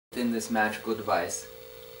within this magical device.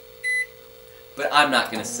 But I'm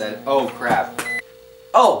not gonna set it. Oh crap.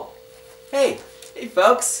 Oh! Hey! Hey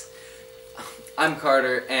folks! I'm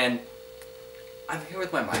Carter and I'm here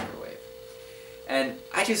with my microwave. And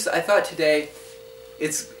I thought today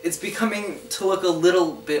it's becoming to look a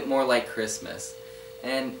little bit more like Christmas.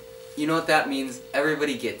 And you know what that means?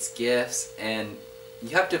 Everybody gets gifts and you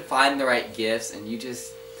have to find the right gifts and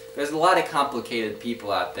there's a lot of complicated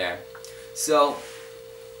people out there. So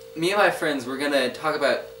me and my friends, we're gonna talk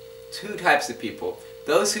about two types of people.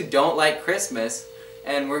 Those who don't like Christmas,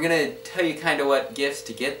 and we're gonna tell you kind of what gifts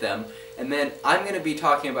to get them. And then I'm gonna be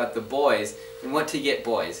talking about the boys and what to get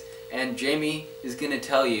boys. And Jamie is gonna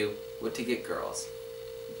tell you what to get girls.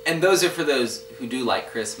 And those are for those who do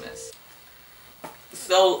like Christmas.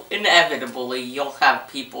 So, inevitably, you'll have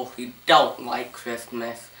people who don't like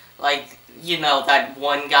Christmas. Like, you know, that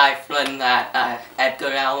one guy from that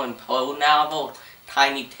Edgar Allan Poe novel,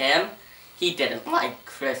 Tiny Tim? He didn't like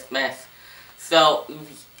Christmas. So,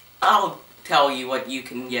 I'll tell you what you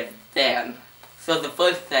can give them. So the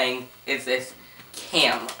first thing is this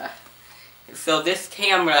camera. So this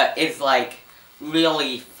camera is like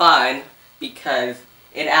really fun because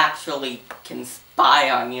it actually can spy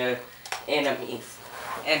on your enemies.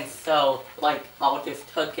 And so, like, I'll just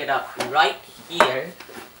hook it up right here,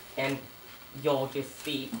 and you'll just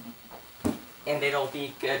see, and it'll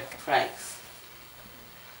be good pranks.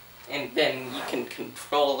 And then you can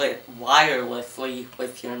control it wirelessly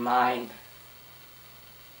with your mind.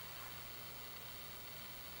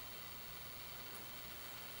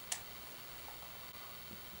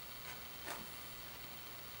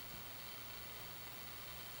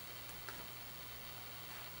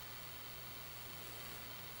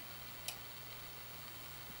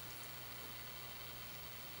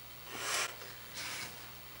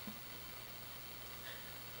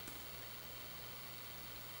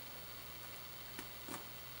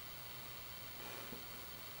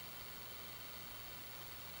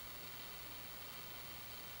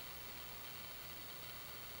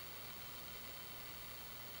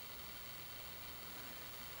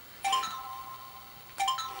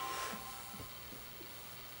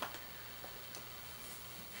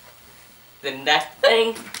 The next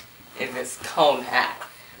thing is this cone hat.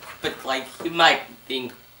 But like, you might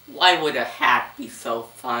think, why would a hat be so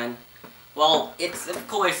fun? Well, it's of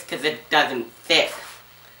course because it doesn't fit.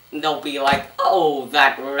 And they'll be like, oh,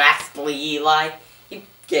 that rascally Eli, he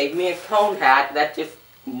gave me a cone hat that just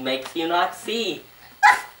makes you not see.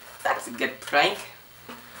 That's a good prank.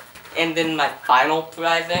 And then my final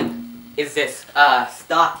present is this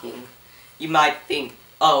stocking. You might think,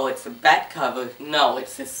 oh, it's a bed cover. No,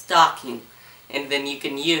 it's a stocking. And then you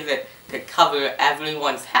can use it to cover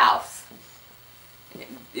everyone's house.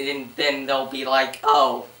 And then they'll be like,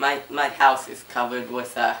 oh, my house is covered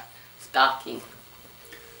with a stocking.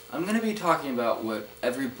 I'm going to be talking about what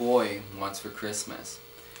every boy wants for Christmas.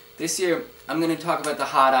 This year, I'm going to talk about the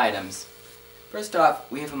hot items. First off,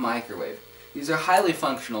 we have a microwave. These are highly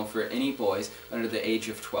functional for any boys under the age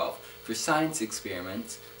of 12. For science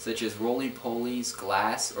experiments, such as roly-polies,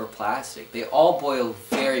 glass, or plastic, they all boil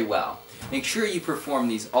very well. Make sure you perform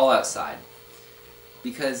these all outside,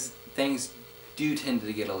 because things do tend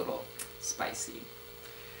to get a little spicy.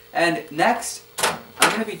 And next, I'm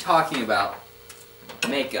going to be talking about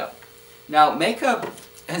makeup. Now, makeup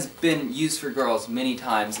has been used for girls many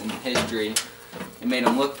times in history and made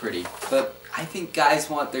them look pretty, but I think guys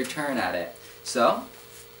want their turn at it. So,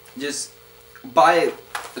 just buy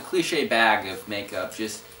a cliche bag of makeup,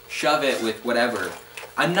 just shove it with whatever.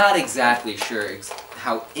 I'm not exactly sure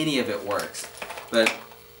how any of it works, but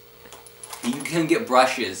you can get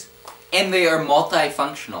brushes, and they are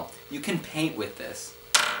multifunctional. You can paint with this,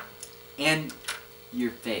 and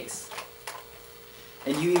your face.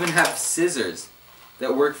 And you even have scissors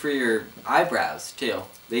that work for your eyebrows, too.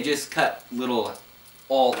 They just cut little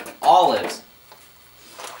olives.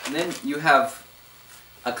 And then you have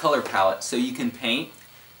a color palette, so you can paint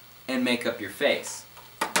and make up your face.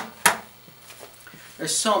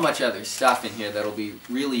 There's so much other stuff in here that'll be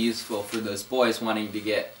really useful for those boys wanting to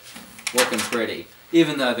get looking pretty,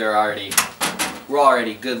 even though we're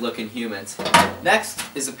already good-looking humans. Next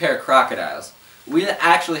is a pair of crocodiles. We didn't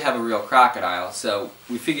actually have a real crocodile, so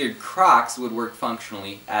we figured Crocs would work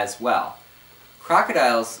functionally as well.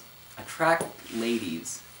 Crocodiles attract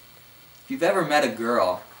ladies. If you've ever met a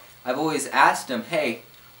girl, I've always asked them, hey,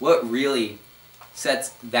 what really sets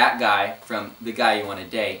that guy from the guy you want to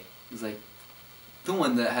date? He's like, the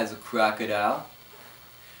one that has a crocodile.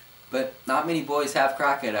 But not many boys have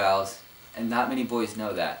crocodiles, and not many boys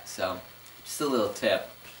know that. So, just a little tip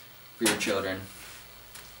for your children.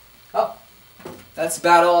 Oh, That's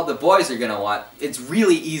about all the boys are going to want. It's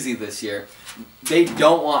really easy this year. They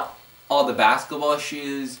don't want all the basketball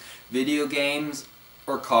shoes, video games,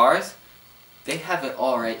 or cars. They have it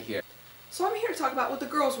all right here. So I'm here to talk about what the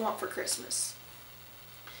girls want for Christmas.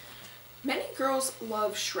 Many girls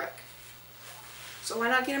love Shrek. So why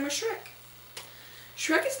not get them a Shrek?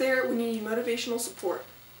 Shrek is there when you need motivational support.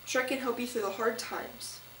 Shrek can help you through the hard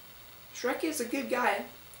times. Shrek is a good guy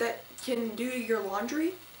that can do your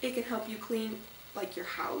laundry. It can help you clean like your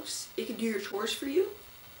house. It can do your chores for you.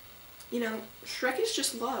 You know, Shrek is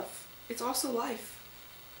just love. It's also life.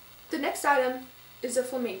 The next item is a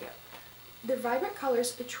flamingo. Their vibrant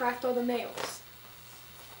colors attract all the males.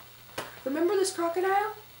 Remember this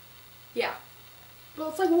crocodile? Yeah. Well,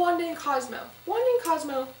 it's like Wanda and Cosmo. Wanda and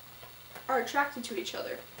Cosmo are attracted to each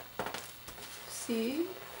other. See?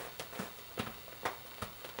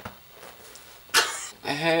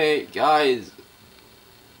 Hey, guys.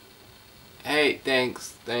 Hey,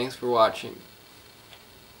 thanks for watching.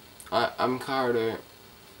 I'm Carter,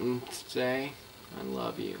 and today, I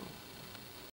love you.